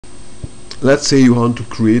let's say you want to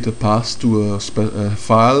create a path to a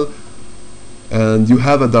file, and you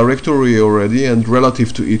have a directory already, and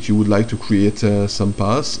relative to it you would like to create some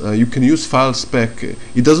paths. You can use file spec.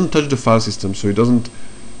 It doesn't touch the file system, so it doesn't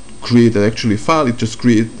create an actually file, it just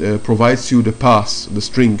provides you the path, the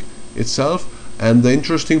string itself. And the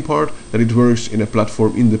interesting part, that it works in a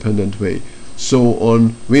platform independent way. So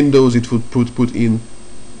on Windows it would put in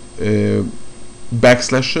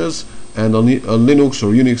backslashes, and on Linux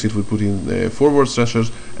or Unix it would put in forward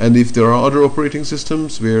slashes. And if there are other operating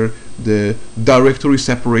systems where the directory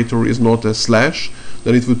separator is not a slash,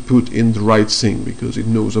 then it would put in the right thing, because it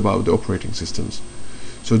knows about the operating systems.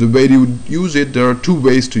 So the way you would use it, there are two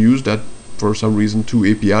ways to use that, for some reason, two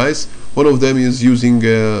APIs. One of them is using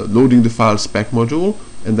loading the file spec module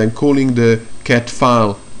and then calling the cat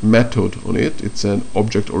file method on it. It's an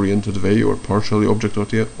object-oriented way, or partially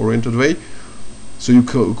object-oriented way. So you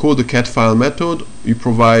call the cat file method, you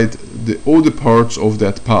provide all the parts of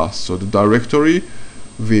that path. So the directory,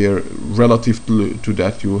 where relative to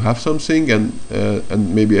that you have something, and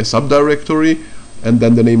maybe a subdirectory, and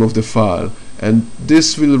then the name of the file. And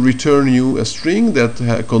this will return you a string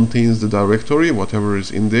that contains the directory, whatever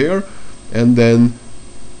is in there, and then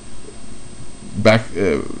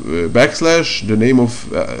backslash, the name of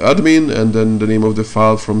admin, and then the name of the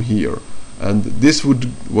file from here. And this would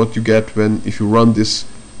what you get if you run this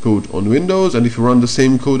code on Windows, and if you run the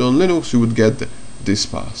same code on Linux, you would get this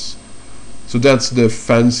path. So that's the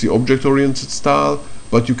fancy object-oriented style.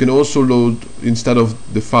 But you can also load, instead of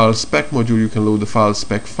the file spec module, you can load the file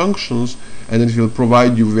spec functions, and then it will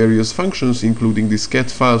provide you various functions, including this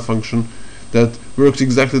cat file function that works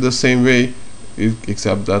exactly the same way,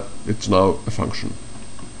 except that it's now a function.